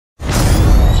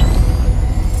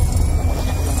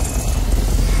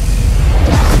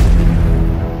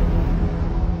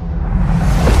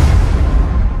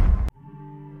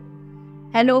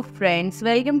Hello friends,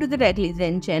 welcome to the Tech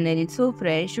Listen channel. It's so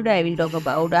fresh. Today I will talk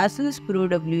about Asus Pro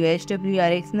WS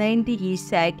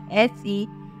WRX90E-SAGE SE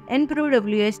and Pro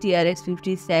WS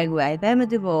TRX50-SAGE Wi-Fi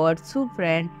motherboards. So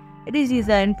friend, it is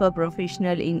designed for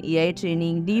professional in AI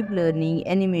training, deep learning,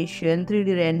 animation,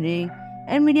 3D rendering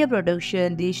and media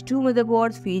production. These two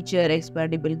motherboards feature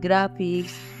expandable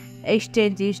graphics,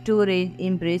 extensive storage,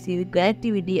 impressive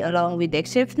connectivity along with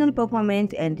exceptional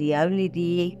performance and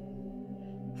reliability.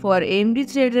 For AMD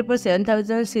Threadripper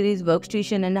 7000 series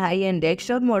workstation and high-end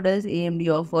desktop models, AMD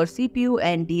offers CPU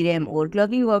and DRAM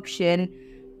overclocking option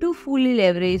to fully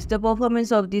leverage the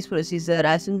performance of this processor.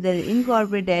 Asus has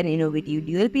incorporated an innovative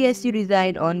dual PSU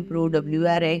design on Pro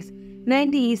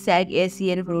WRX90E-SAGE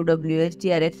SE and Pro WS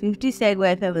TRX50-SAGE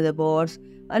Wi-Fi motherboards,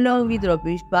 along with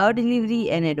robust power delivery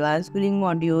and advanced cooling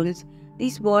modules.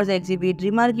 These boards exhibit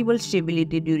remarkable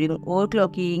stability during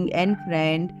overclocking and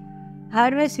friend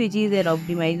hardware switches and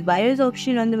optimized BIOS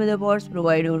options on the motherboards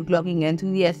provide overclocking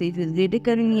enthusiasts with greater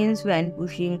convenience when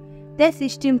pushing their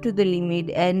system to the limit,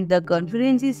 and the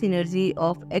conference's synergy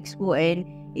of EXPO and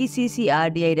ECC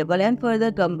R-DIMM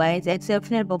further combines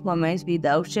exceptional performance with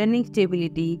outstanding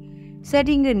stability,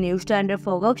 setting a new standard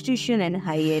for workstation and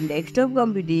high-end desktop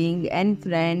computing. And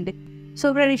friend,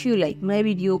 if you like my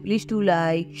video, please do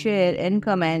like, share and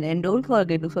comment, and don't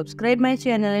forget to subscribe my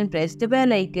channel and press the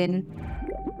bell icon.